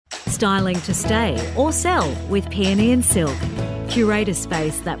Styling to stay or sell with Peony and Silk. Curate a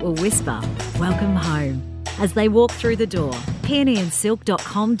space that will whisper, welcome home, as they walk through the door.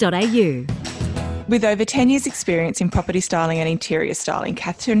 peonyandsilk.com.au. With over 10 years' experience in property styling and interior styling,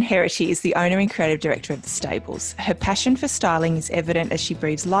 Catherine Heraghty is the owner and creative director of The Stables. Her passion for styling is evident as she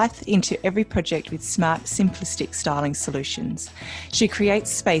breathes life into every project with smart, simplistic styling solutions. She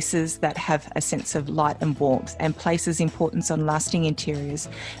creates spaces that have a sense of light and warmth and places importance on lasting interiors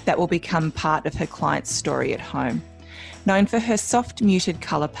that will become part of her client's story at home. Known for her soft, muted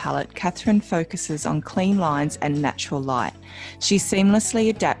colour palette, Catherine focuses on clean lines and natural light. She seamlessly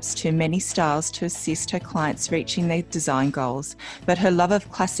adapts to many styles to assist her clients reaching their design goals, but her love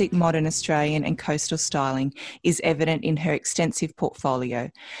of classic, modern Australian and coastal styling is evident in her extensive portfolio.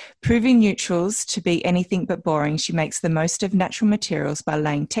 Proving neutrals to be anything but boring, she makes the most of natural materials by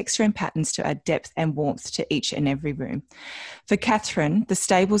laying texture and patterns to add depth and warmth to each and every room. For Catherine, The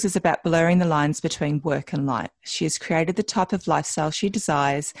Stables is about blurring the lines between work and light. She has created the type of lifestyle she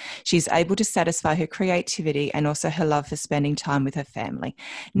desires. She is able to satisfy her creativity and also her love for spending time with her family.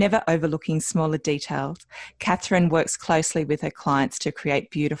 Never overlooking smaller details, Catherine works closely with her clients to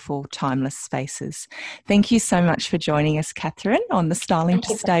create beautiful, timeless spaces. Thank you so much for joining us, Catherine, on the Styling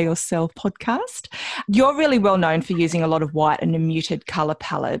to Stay or Sell podcast. You're really well known for using a lot of white and a muted colour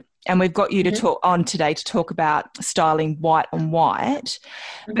palette. And we've got you to talk on today to talk about styling white on white.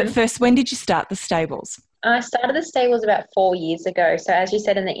 But first, when did you start The Stables? I started The Stables about 4 years ago. So as you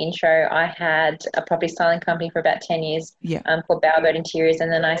said in the intro, I had a property styling company for about 10 years called Bowerbird Interiors,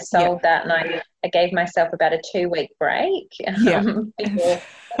 and then I sold that, and I gave myself about a 2-week break before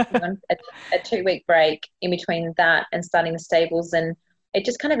a 2-week break in between that and starting The Stables, and it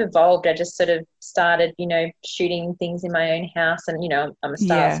just kind of evolved. I just sort of started, shooting things in my own house, and, I'm a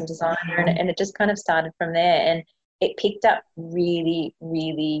stylist and designer, and it just kind of started from there, and it picked up really,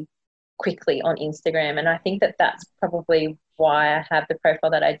 really quickly on Instagram. And I think that that's probably why I have the profile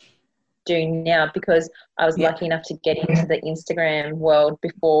that I do now, because I was lucky enough to get into the Instagram world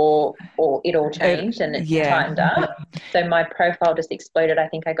before it all changed and it tightened up. So my profile just exploded. I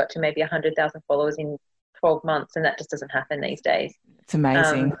think I got to maybe 100,000 followers in 12 months, and that just doesn't happen these days. It's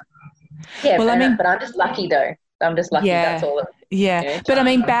amazing. But I'm just lucky though. I'm just lucky. That's all. But I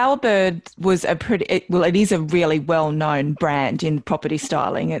mean, Bowerbird was it is a really well-known brand in property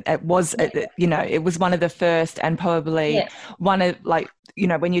styling. It was one of the first, and probably one of,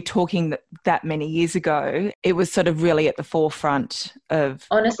 when you're talking that many years ago, it was sort of really at the forefront of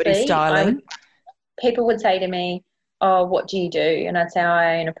property styling. People would say to me, "Oh, what do you do?" And I'd say,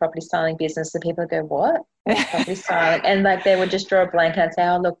 "I own a property styling business." And people would go, "What? What's property styling?" And they would just draw a blank, and I'd say,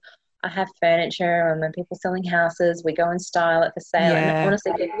 "Oh, look, I have furniture, and when people selling houses, we go and style it for sale." And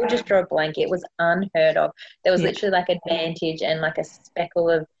honestly, people would just draw a blank. It was unheard of. There was literally like Advantage and like a speckle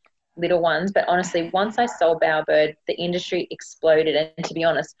of little ones. But honestly, once I sold Bowerbird, the industry exploded. And to be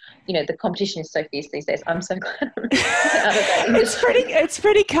honest, the competition is so fierce these days. I'm so glad I'm out of that industry. It's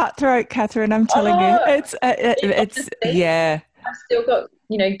pretty cutthroat, Catherine, I'm telling you. I've still got,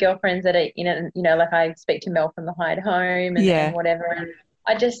 girlfriends that are, like I speak to Mel from the Hide Home and whatever. And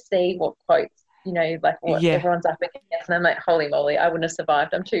I just see what quotes, what everyone's up against, and I'm like, holy moly, I wouldn't have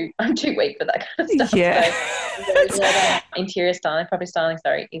survived. I'm too weak for that kind of stuff. So, interior styling, property styling,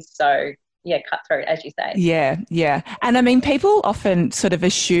 is so cutthroat, as you say. Yeah. And I mean, people often sort of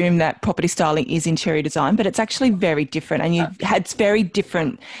assume that property styling is interior design, but it's actually very different. And it's very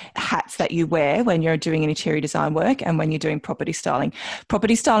different hats that you wear when you're doing an interior design work and when you're doing property styling.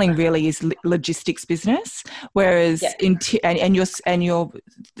 Property styling really is logistics business, whereas you're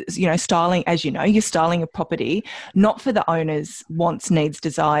styling, as you're styling a property not for the owner's wants, needs,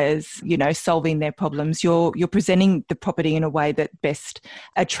 desires, solving their problems. You're presenting the property in a way that best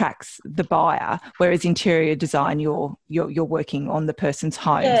attracts the buyer, whereas interior design you're working on the person's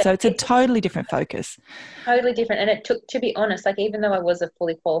home. So it's a totally different focus. Totally different. And it took, to be honest, even though I was a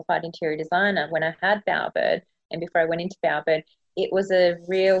fully qualified interior designer when I had Bowerbird and before I went into Bowerbird, it was a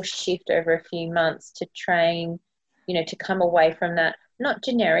real shift over a few months to train, to come away from that, not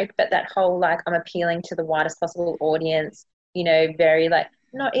generic, but that whole I'm appealing to the widest possible audience, very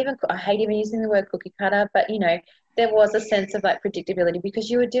not even, I hate even using the word cookie cutter, but there was a sense of predictability because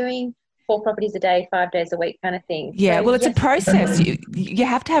you were doing 4 properties a day, 5 days a week kind of thing. Yeah, well, it's a process. You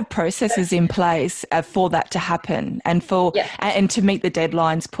have to have processes in place for that to happen and and to meet the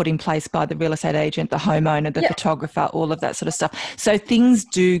deadlines put in place by the real estate agent, the homeowner, the photographer, all of that sort of stuff. So things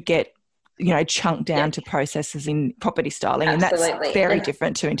do get, chunked down to processes in property styling. Absolutely. And that's very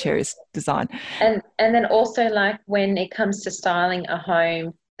different to interior design. And then also when it comes to styling a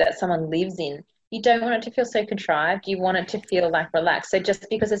home that someone lives in, you don't want it to feel so contrived. You want it to feel like relaxed. So just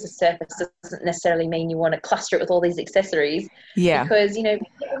because it's a surface doesn't necessarily mean you want to cluster it with all these accessories. Yeah. Because, you know,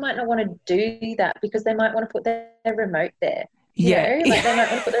 people might not want to do that because they might want to put their remote there. Yeah. You know, like they might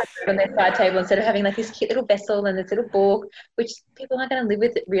want to put their remote on their side table instead of having like this cute little vessel and this little book, which people aren't going to live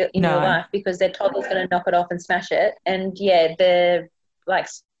with it in real life because their toddler's going to knock it off and smash it. And yeah, the like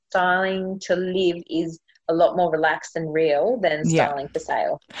styling to live is a lot more relaxed and real than styling for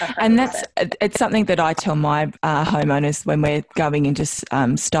sale. 100%. And it's something that I tell my homeowners when we're going into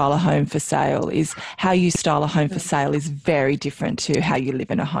style a home for sale is how you style a home for sale is very different to how you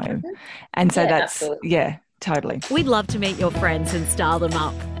live in a home. And so that's, absolutely. Totally. We'd love to meet your friends and style them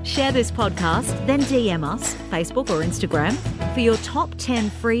up. Share this podcast, then DM us, Facebook or Instagram, for your top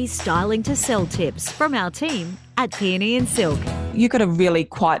 10 free styling to sell tips from our team at Peony and Silk. You got a really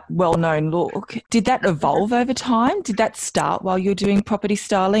quite well-known look. Did that evolve over time? Did that start while you were doing property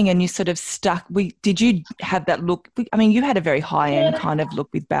styling and you sort of stuck? Did you have that look? I mean, you had a very high-end kind of look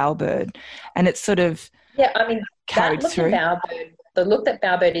with Bowerbird, and it's sort of carried through. The look that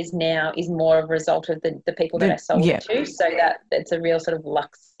Bowerbird is now is more a result of the people that I sold it to. So that it's a real sort of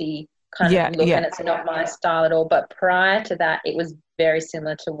luxy kind of look, and it's not my style at all. But prior to that, it was very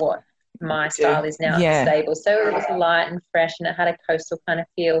similar to what my style is now at the stable. So it was light and fresh, and it had a coastal kind of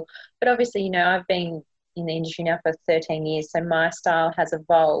feel. But obviously, you know, I've been in the industry now for 13 years, so my style has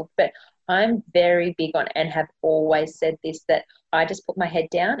evolved. But I'm very big on, and have always said this, that I just put my head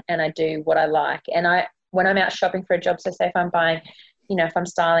down and I do what I like. And when I'm out shopping for a job, so say if I'm buying, you know, if I'm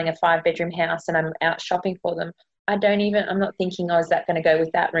styling a 5-bedroom house and I'm out shopping for them, I'm not thinking, is that going to go with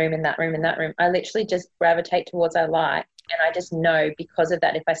that room and that room and that room? I literally just gravitate towards what I like. And I just know because of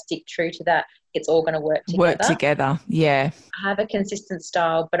that, if I stick true to that, it's all going to work together. I have a consistent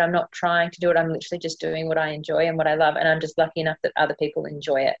style, but I'm not trying to do it. I'm literally just doing what I enjoy and what I love. And I'm just lucky enough that other people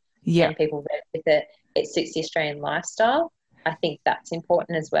enjoy it. Yeah. And people read with it. It suits the Australian lifestyle. I think that's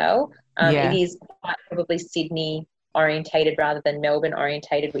important as well. It is quite probably Sydney orientated rather than Melbourne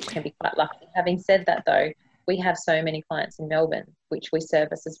orientated, which can be quite lucky. Having said that though, we have so many clients in Melbourne, which we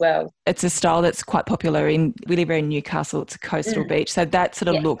service as well. It's a style that's quite popular we live in Newcastle, it's a coastal beach. So that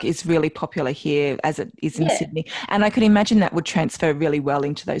sort of look is really popular here as it is in Sydney. And I could imagine that would transfer really well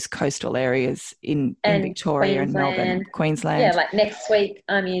into those coastal areas in Victoria and Melbourne, Queensland. Yeah, like next week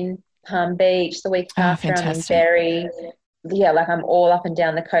I'm in Palm Beach, the week after I'm in Berry. Yeah, like I'm all up and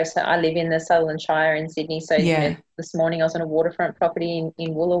down the coast. So I live in the Sutherland Shire in Sydney. So you know, this morning I was on a waterfront property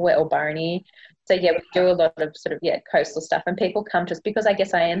in Woolooware or Barony. So we do a lot of sort of coastal stuff, and people come to us because I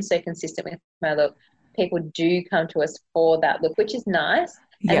guess I am so consistent with my look. People do come to us for that look, which is nice.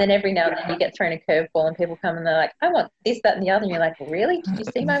 And then every now and then you get thrown a curveball and people come and they're like, I want this, that and the other. And you're like, really? Did you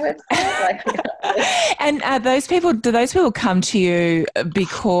see my website? And do those people come to you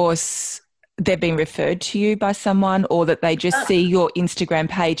because they've been referred to you by someone, or that they just see your Instagram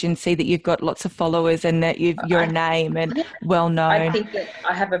page and see that you've got lots of followers and that you're a name and well known? I think that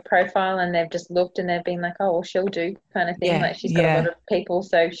I have a profile and they've just looked and they've been like, oh, well, she'll do kind of thing. Like she's got a lot of people,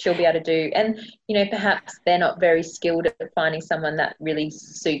 so she'll be able to do. And, you know, perhaps they're not very skilled at finding someone that really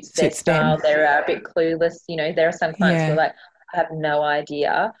suits their style. They're a bit clueless. You know, there are some clients who are like, I have no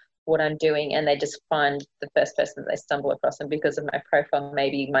idea what I'm doing, and they just find the first person that they stumble across, and because of my profile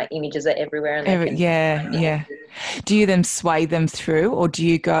maybe my images are everywhere and do you then sway them through, or do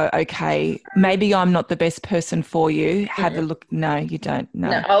you go, okay, maybe I'm not the best person for you, have a look? No, you don't. No,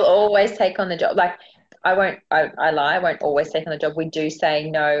 I'll always take on the job. Like I won't always take on the job. We do say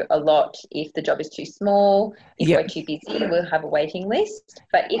no a lot if the job is too small. If we're too busy, we'll have a waiting list.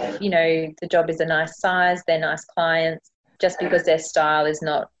 But if, you know, the job is a nice size, they're nice clients, just because their style is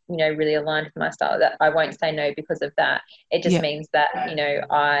not, you know, really aligned with my style, that I won't say no because of that. It just means that, you know,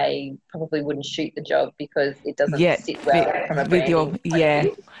 I probably wouldn't shoot the job because it doesn't sit well from a branding point of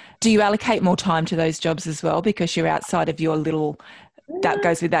view. Do you allocate more time to those jobs as well because you're outside of your little that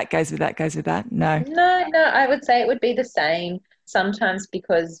goes with that, goes with that, goes with that? No, I would say it would be the same sometimes,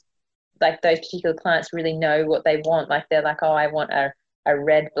 because like those particular clients really know what they want. Like they're like, oh, I want a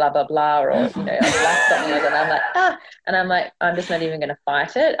red blah blah blah, or you know, a black something, and I'm like, I'm just not even going to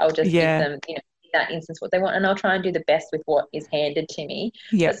fight it. I'll just give them, you know, in that instance what they want, and I'll try and do the best with what is handed to me.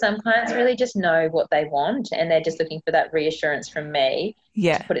 But some clients really just know what they want, and they're just looking for that reassurance from me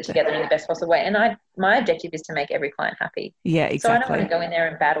to put it together in the best possible way. And my objective is to make every client happy. Exactly. So I don't want to go in there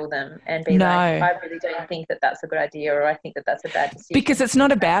and battle them and be like, I really don't think that that's a good idea, or I think that that's a bad decision. Because it's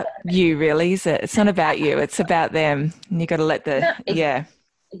not about you, really, is it? It's not about you. It's about them. And you got to let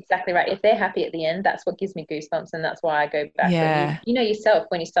Exactly right. If they're happy at the end, that's what gives me goosebumps, and that's why I go back. Yeah. You know yourself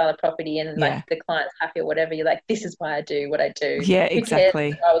when you style a property and like the client's happy or whatever, you're like, this is why I do what I do. Yeah, Who cares exactly.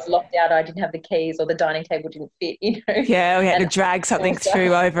 if I was locked out, I didn't have the keys, or the dining table didn't fit, you know? Yeah, we had to drag something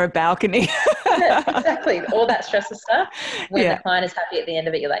through over a balcony. Yeah, exactly. All that stressful stuff. When the client is happy at the end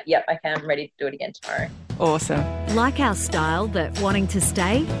of it, you're like, yep, okay, I'm ready to do it again tomorrow. Awesome. Like our style but wanting to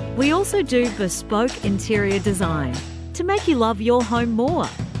stay, we also do bespoke interior design to make you love your home more.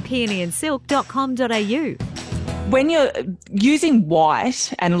 peonyandsilk.com.au. When you're using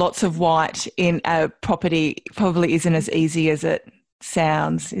white and lots of white in a property probably isn't as easy as it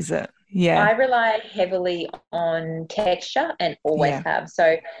sounds, is it? Yeah. I rely heavily on texture and always have.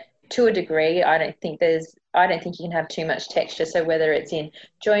 So to a degree, I don't think you can have too much texture. So whether it's in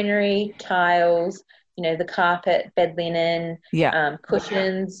joinery, tiles, you know, the carpet, bed linen,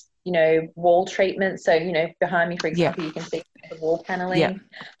 cushions, you know, wall treatments. So, you know, behind me, for example, you can see the wall paneling. Yeah.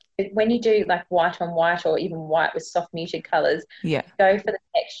 When you do like white on white or even white with soft muted colours, go for the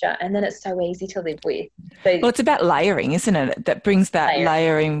texture, and then it's so easy to live with. So, well, it's about layering, isn't it? That brings that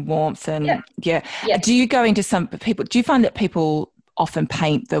layering warmth and Do you go into some people, do you find that people often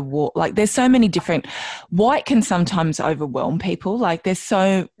paint the wall? Like there's so many different, white can sometimes overwhelm people. Like there's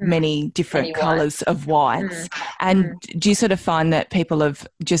so many different colours of whites. And do you sort of find that people have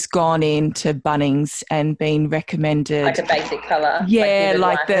just gone into Bunnings and been recommended like a basic colour? Yeah,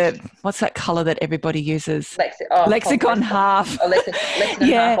 like what's that colour that everybody uses? Lexicon half. Or Lexicon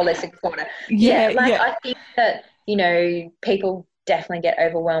half or Lexicon quarter. I think that, you know, people definitely get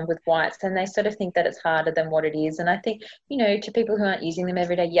overwhelmed with whites and they sort of think that it's harder than what it is. And I think, you know, to people who aren't using them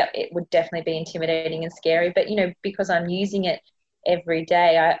every day, it would definitely be intimidating and scary. But, you know, because I'm using it every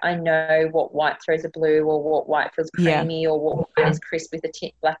day, I know what white throws a blue or what white feels creamy or what white is crisp with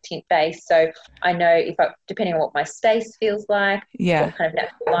a black tint base. So I know depending on what my space feels like, what kind of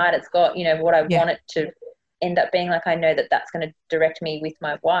natural light it's got, you know, what I want it to end up being like, I know that that's going to direct me with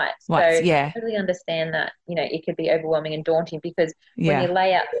my whites. So I totally understand that, you know, it could be overwhelming and daunting because when you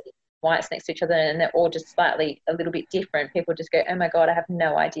lay out whites next to each other and they're all just slightly a little bit different, people just go, oh my God, I have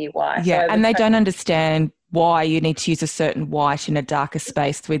no idea why. Yeah, and they don't understand why you need to use a certain white in a darker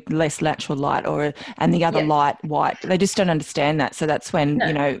space with less natural light and the other light white. They just don't understand that. So that's when,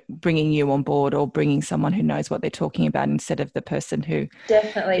 you know, bringing you on board or bringing someone who knows what they're talking about instead of the person who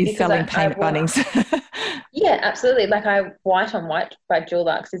is selling paint at Bunnings. Yeah, absolutely. Like white on white by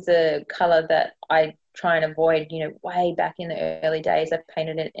Dulux is a colour that I try and avoid. You know, way back in the early days, I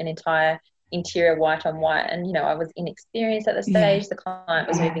painted an entire interior white on white, and you know, I was inexperienced at the stage. The client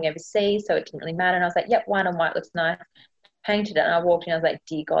was moving overseas, so it didn't really matter. And I was like, yep, white on white looks nice. Painted it, and I walked in, I was like,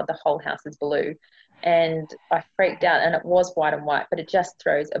 dear God, the whole house is blue. And I freaked out, and it was white on white, but it just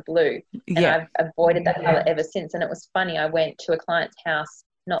throws a blue. And I've avoided that colour ever since. And it was funny, I went to a client's house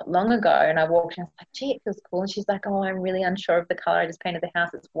not long ago and I walked in, I was like, gee, it feels cool. And she's like, oh, I'm really unsure of the colour. I just painted the house.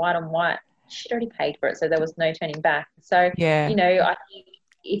 It's white on white. She'd already paid for it, so there was no turning back. So, you know, I think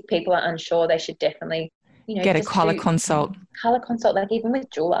if people are unsure, they should definitely, you know, get a colour consult. Colour consult, like even with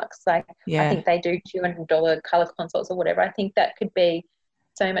Dulux, like I think they do $200 colour consults or whatever. I think that could be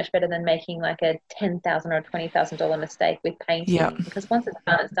so much better than making like a $10,000 or $20,000 mistake with painting because once it's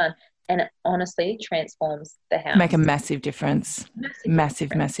done, it's done. And it honestly transforms the house. Make a massive difference. Massive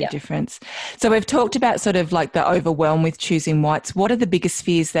difference. So we've talked about sort of like the overwhelm with choosing whites. What are the biggest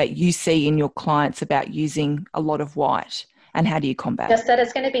fears that you see in your clients about using a lot of white, and how do you combat it? Just that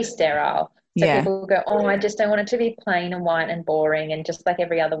it's going to be sterile. So people go, oh, I just don't want it to be plain and white and boring and just like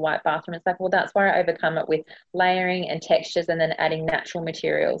every other white bathroom. It's like, well, that's where I overcome it with layering and textures and then adding natural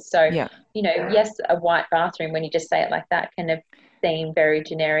materials. So, you know, yes, a white bathroom, when you just say it like that, can have seem very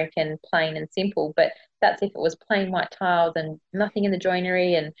generic and plain and simple, but that's if it was plain white tiles and nothing in the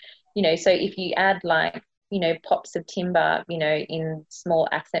joinery. And, you know, so if you add like, you know, pops of timber, you know, in small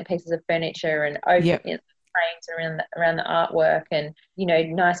accent pieces of furniture and frames around the artwork and, you know,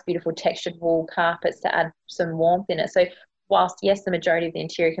 nice, beautiful textured wool carpets to add some warmth in it. So whilst, yes, the majority of the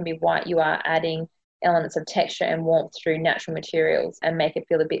interior can be white, you are adding elements of texture and warmth through natural materials and make it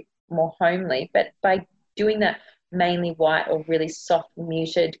feel a bit more homely. But by doing that mainly white or really soft,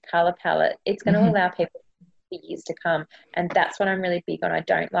 muted colour palette, it's going to allow people for years to come. And that's what I'm really big on. I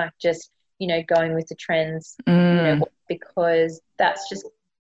don't like just, you know, going with the trends, you know, because that's just,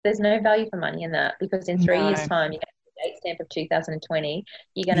 there's no value for money in that, because in 3 years' time, you get the date stamp of 2020,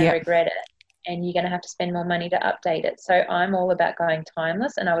 you're going to regret it and you're going to have to spend more money to update it. So I'm all about going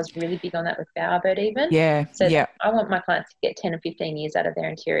timeless, and I was really big on that with Bowerbird even. I want my clients to get 10 or 15 years out of their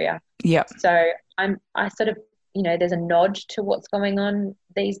interior. So I sort of there's a nod to what's going on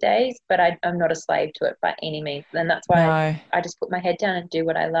these days, but I'm not a slave to it by any means. And that's why I just put my head down and do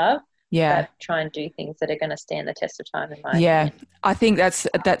what I love. Yeah. But try and do things that are going to stand the test of time in my opinion. I think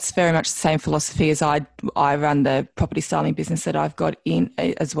that's very much the same philosophy as I run the property styling business that I've got in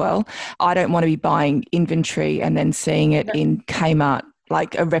as well. I don't want to be buying inventory and then seeing it in Kmart,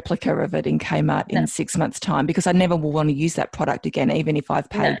 like a replica of it in Kmart in 6 months' time, because I never will want to use that product again, even if I've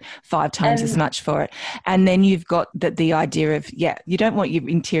paid 5 times as much for it. And then you've got the idea of, you don't want your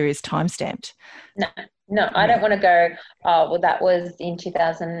interiors time-stamped. No, I don't want to go, that was in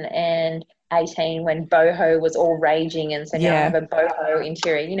 2018 when boho was all raging, and so now I have a boho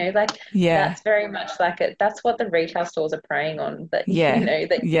interior, that's very much like it. That's what the retail stores are preying on, that, but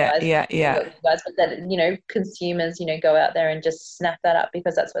that, consumers, go out there and just snap that up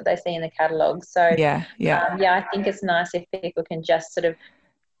because that's what they see in the catalogue. So, I think it's nice if people can just sort of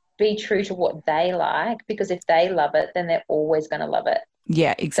be true to what they like, because if they love it, then they're always going to love it.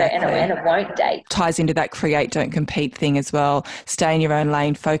 Yeah, exactly. So, and it won't date. Ties into that create, don't compete thing as well. Stay in your own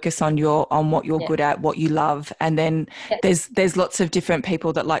lane, focus on what you're good at, what you love. And then there's lots of different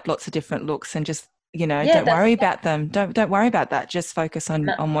people that like lots of different looks, and just, don't worry about them. Don't worry about that. Just focus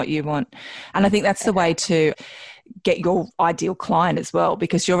on what you want. And I think that's the way to get your ideal client as well,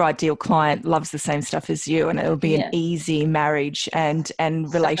 because your ideal client loves the same stuff as you, and it'll be an easy marriage and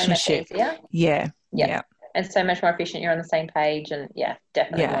relationship. Yeah. And so much more efficient. You're on the same page, and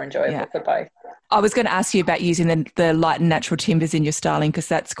definitely more enjoyable for both. I was going to ask you about using the light and natural timbers in your styling, because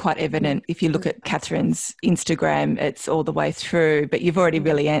that's quite evident. If you look at Catherine's Instagram, it's all the way through, but you've already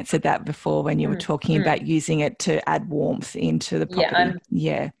really answered that before when you were talking about using it to add warmth into the property.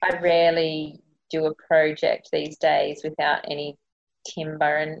 I rarely do a project these days without any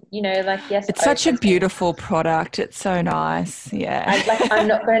timber, and it's such a beautiful product. It's so nice. I'm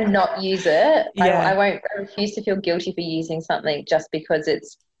not going to not use it. I refuse to feel guilty for using something just because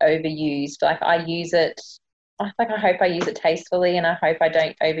it's overused. I use it, I hope I use it tastefully, and I hope I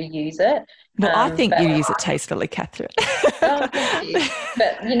don't overuse it. Well, I think you use it tastefully, Catherine. Oh, thank you.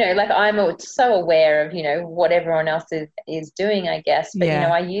 But I'm so aware of what everyone else is doing, I guess, but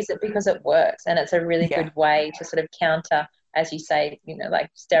I use it because it works, and it's a really good way to sort of counter, as you say,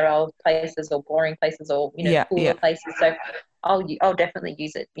 sterile places or boring places or cooler places. So I'll definitely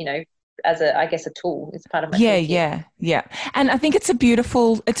use it, as a tool. It's part of my toolkit. And I think it's a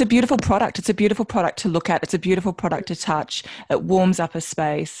beautiful product. It's a beautiful product to look at. It's a beautiful product to touch. It warms up a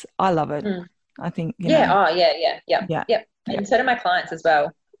space. I love it. I think And so do my clients as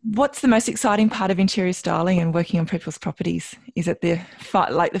well. What's the most exciting part of interior styling and working on people's properties? Is it the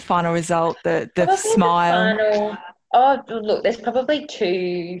final result, the smile? Look, there's probably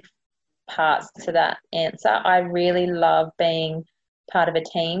 2 parts to that answer. I really love being part of a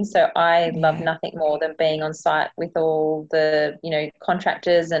team, so I love nothing more than being on site with all the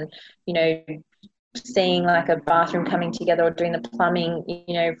contractors, and seeing like a bathroom coming together or doing the plumbing,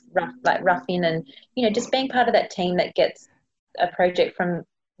 roughing, and just being part of that team that gets a project from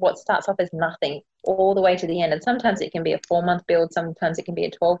what starts off as nothing all the way to the end. And sometimes it can be a 4-month build, sometimes it can be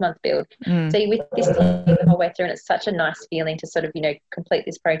a 12-month build. So you're with this team the whole way through, and it's such a nice feeling to sort of complete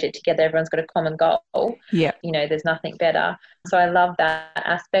this project together. Everyone's got a common goal. There's nothing better. So I love that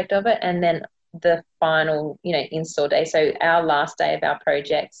aspect of it. And then the final install day, so our last day of our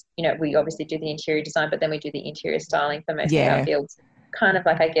projects, we obviously do the interior design, but then we do the interior styling for most of our builds. Kind of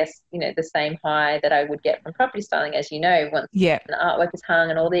like, I guess, the same high that I would get from property styling, as once the artwork is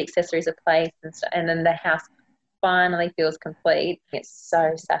hung and all the accessories are placed, and then the house finally feels complete. It's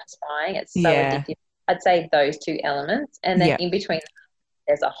so satisfying. It's so addictive. I'd say those 2 elements, and then in between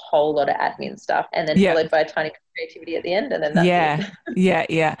there's a whole lot of admin stuff, and then followed by a tiny creativity at the end, and then that's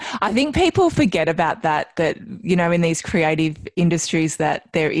it. I think people forget about that in these creative industries,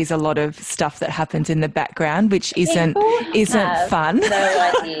 that there is a lot of stuff that happens in the background which isn't fun.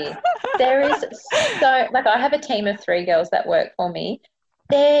 No idea. There is I have a team of 3 girls that work for me.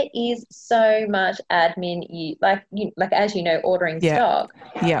 There is so much admin, as ordering stock.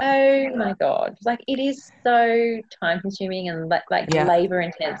 Oh my God. It is so time consuming and labor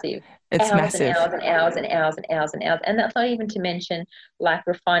intensive. It's hours massive. And hours and hours and hours and hours and hours. And that's not even to mention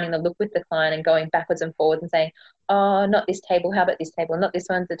refining the look with the client and going backwards and forwards and saying, oh, not this table, how about this table? Not this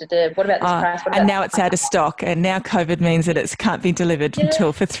one, what about this price? And now it's out of stock, and now COVID means that it can't be delivered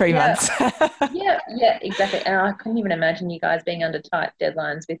until for 3 months. Exactly. And I couldn't even imagine you guys being under tight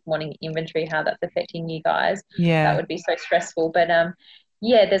deadlines with wanting inventory, how that's affecting you guys. That would be so stressful. But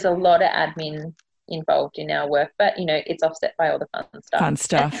there's a lot of admin involved in our work, but, you know, it's offset by all the fun stuff. Fun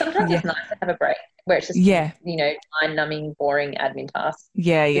stuff. And sometimes it's nice to have a break where it's just, you know, mind-numbing, boring admin tasks.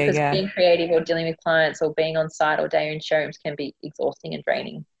 Because being creative or dealing with clients or being on site all day in showrooms can be exhausting and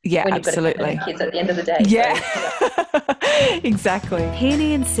draining. Yeah, when absolutely. You've got kids at the end of the day. Yeah, so, exactly.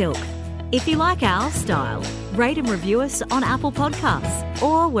 Peony and Silk. If you like our style, rate and review us on Apple Podcasts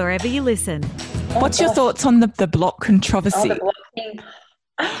or wherever you listen. What's your thoughts on the block controversy? The block thing.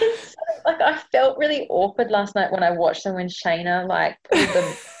 I felt really awkward last night when I watched them when Shayna pulled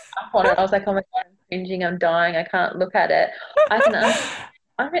them up on it. I was like, oh my God, I'm cringing, I'm dying, I can't look at it. I don't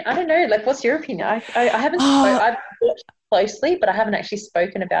know, what's your opinion? I haven't I've watched closely, but I haven't actually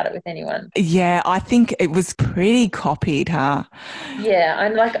spoken about it with anyone. Yeah, I think it was pretty copied, huh? Yeah,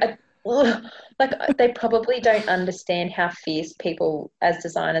 I'm they probably don't understand how fierce people as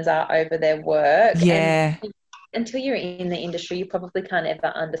designers are over their work. Yeah. And until you're in the industry, you probably can't ever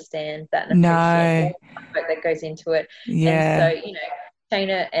understand that and appreciate all the work that goes into it. Yeah. And so, you know,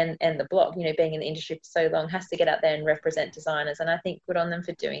 Shayna and the blog, you know, being in the industry for so long, has to get out there and represent designers. And I think good on them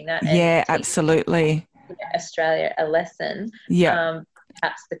for doing that. Yeah, absolutely. Australia a lesson. Yeah.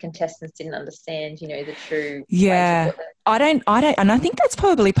 Perhaps the contestants didn't understand, you know, the true. Yeah. I don't, and I think that's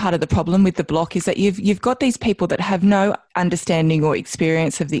probably part of the problem with the block is that you've got these people that have no understanding or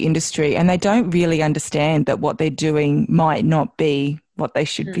experience of the industry, and they don't really understand that what they're doing might not be what they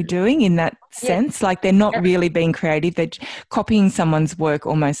should be doing in that sense. Like they're not really being creative. They're copying someone's work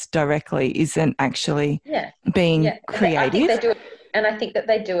almost directly isn't actually being creative. I think they do it, and I think that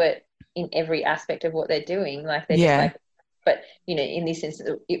they do it in every aspect of what they're doing. Like they're just but, you know, in this instance,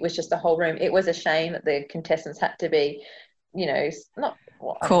 it was just the whole room. It was a shame that the contestants had to be, you know, not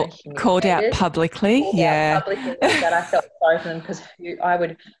called out publicly. Publicly, that I felt sorry for them because I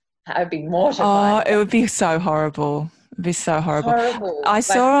would be mortified. Oh, it would be so horrible. It'd be so horrible. I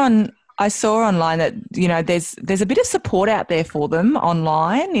saw online that, you know, there's a bit of support out there for them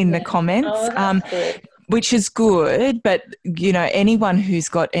online in the comments. Which is good, but, you know, anyone who's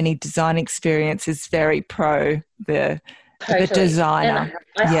got any design experience is very pro the designer.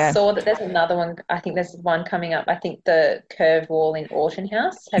 And I saw that there's another one. I think there's one coming up. I think the curved wall in Orton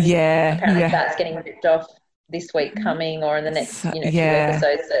House. Apparently that's getting ripped off this week coming or in the next, few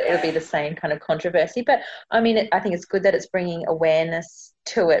episodes. So it'll be the same kind of controversy. But, I mean, I think it's good that it's bringing awareness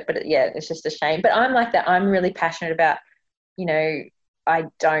to it. But, it's just a shame. But I'm like that. I'm really passionate about, you know, I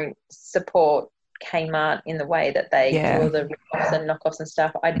don't support Kmart in the way that they do all the rip-offs and knockoffs and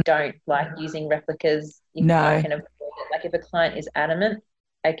stuff. I don't like using replicas if I can avoid it. Like if a client is adamant,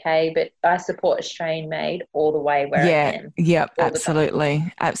 okay, but I support Australian made all the way where I can. Yeah,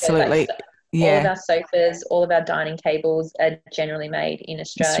 absolutely. Absolutely. So, all of our sofas, all of our dining tables are generally made in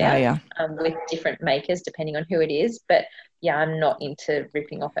Australia. With different makers depending on who it is. But I'm not into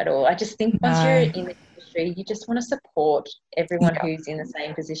ripping off at all. I just think once you're in the industry, you just want to support everyone who's in the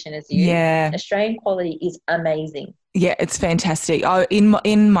same position as you. Yeah. Australian quality is amazing. Yeah, it's fantastic.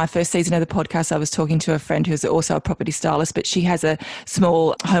 In my first season of the podcast, I was talking to a friend who's also a property stylist, but she has a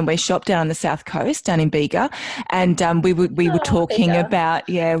small homeware shop down on the south coast, down in Bega, and we were talking about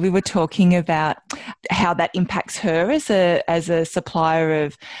how that impacts her as a supplier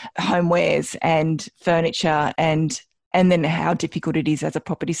of homewares and furniture and then how difficult it is as a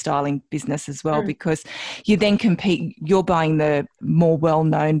property styling business as well, because you then compete, you're buying the more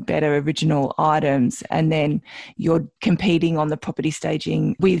well-known, better original items, and then you're competing on the property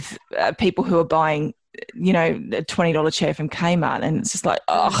staging with people who are buying, you know, a $20 chair from Kmart, and it's just like,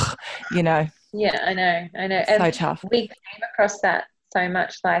 you know. Yeah, I know. So tough. We came across that so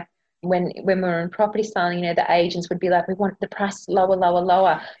much, like, when we were in property styling, you know, the agents would be like, we want the price lower,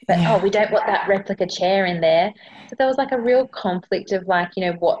 but we don't want that replica chair in there. So there was like a real conflict of like, you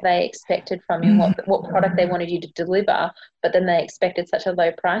know, what they expected from you, what product they wanted you to deliver, but then they expected such a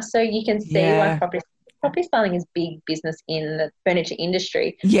low price. So you can see why property styling is big business in the furniture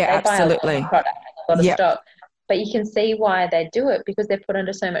industry. Yeah, they absolutely. Buy a lot of product, a lot of stock. But you can see why they do it, because they're put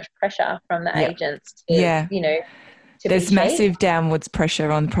under so much pressure from the agents to, you know, there's massive downwards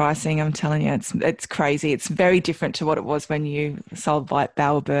pressure on pricing. I'm telling you, it's crazy. It's very different to what it was when you sold like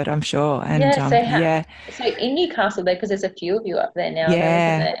Bowerbird, I'm sure. And so in Newcastle, there, because there's a few of you up there now.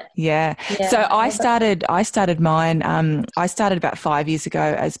 Yeah. So I started mine. I started about 5 years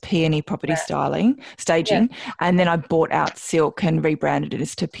ago as Peony Property Staging, and then I bought out Silk and rebranded it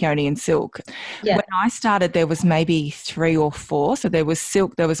as to Peony and Silk. Yeah. When I started, there was maybe 3 or 4. So there was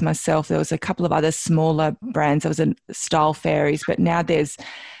Silk, there was myself, there was a couple of other smaller brands. There was a Style Fairies, but now there's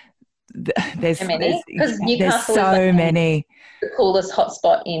there's Newcastle so is many. The coolest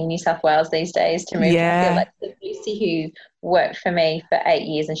hotspot in New South Wales these days to move. Yeah. I feel like Lucy, who worked for me for 8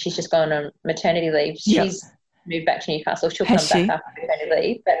 years and she's just gone on maternity leave. She's moved back to Newcastle. She'll come back after maternity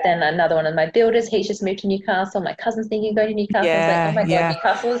leave. But then another one of my builders, he's just moved to Newcastle. My cousin's thinking of going to Newcastle. Yeah, it's like, oh my God,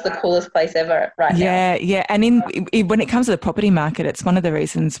 Newcastle is the coolest place ever now. Yeah. And when it comes to the property market, it's one of the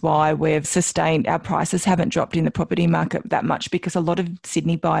reasons why we've sustained, our prices haven't dropped in the property market that much, because a lot of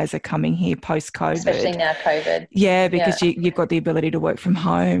Sydney buyers are coming here post-COVID. Especially now COVID. Yeah, because you've got the ability to work from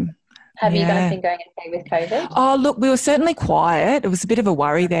home. Have you guys been going okay with COVID? Oh, look, we were certainly quiet. It was a bit of a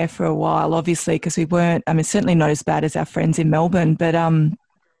worry there for a while, obviously, because we weren't, certainly not as bad as our friends in Melbourne, but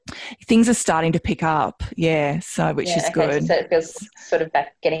things are starting to pick up, which is good. So it feels sort of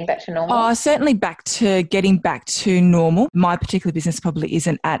getting back to normal? Oh, certainly getting back to normal. My particular business probably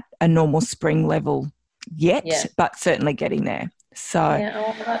isn't at a normal spring level yet, but certainly getting there. So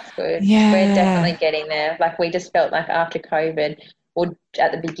that's good. Yeah. We're definitely getting there. Like, we just felt like after COVID, or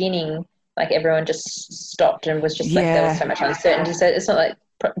at the beginning, like everyone just stopped and was just like, there was so much uncertainty. So it's not like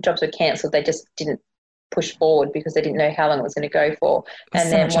jobs were cancelled. They just didn't push forward because they didn't know how long it was going to go for. And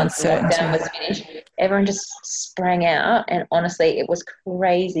then once the lockdown was finished, everyone just sprang out. And honestly, it was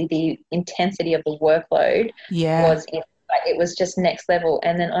crazy. The intensity of the workload it was just next level.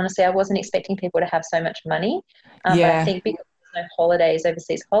 And then honestly, I wasn't expecting people to have so much money. But I think because there's no holidays,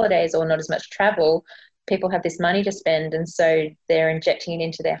 overseas holidays, or not as much travel, people have this money to spend, and so they're injecting it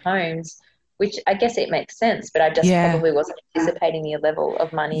into their homes, which I guess it makes sense, but I just probably wasn't anticipating the level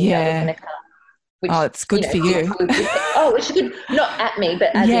of money that was going to come. Which, it's good for you. It's good, not at me,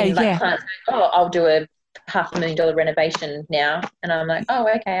 but as in like clients going, I'll do a $500,000 renovation now. And I'm like,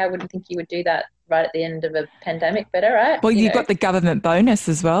 okay, I wouldn't think you would do that right at the end of a pandemic, but all right. Well, you've got the government bonus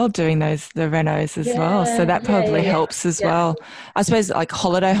as well, doing the renos as well. So that probably helps as well. I suppose like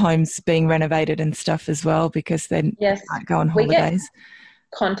holiday homes being renovated and stuff as well, because then you can't go on holidays. We get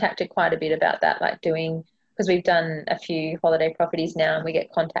contacted quite a bit about that, like doing, because we've done a few holiday properties now and we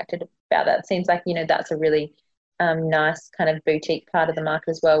get contacted about that. It seems like, that's a really nice kind of boutique part of the market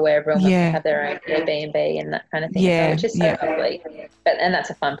as well, where everyone wants to have their own Airbnb and that kind of thing, which is so lovely. And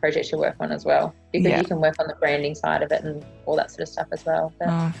that's a fun project to work on as well, because you can work on the branding side of it and all that sort of stuff as well.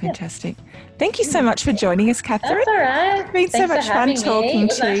 But, fantastic. Thank you so much for joining us, Catherine. That's all right. It's been so much fun talking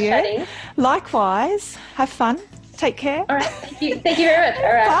to you. Chatting. Likewise. Have fun. Take care. All right. Thank you very much.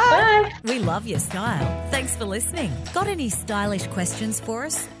 All right. Bye. We love your style. Thanks for listening. Got any stylish questions for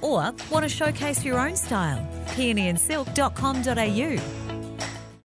us? Or want to showcase your own style? peonyandsilk.com.au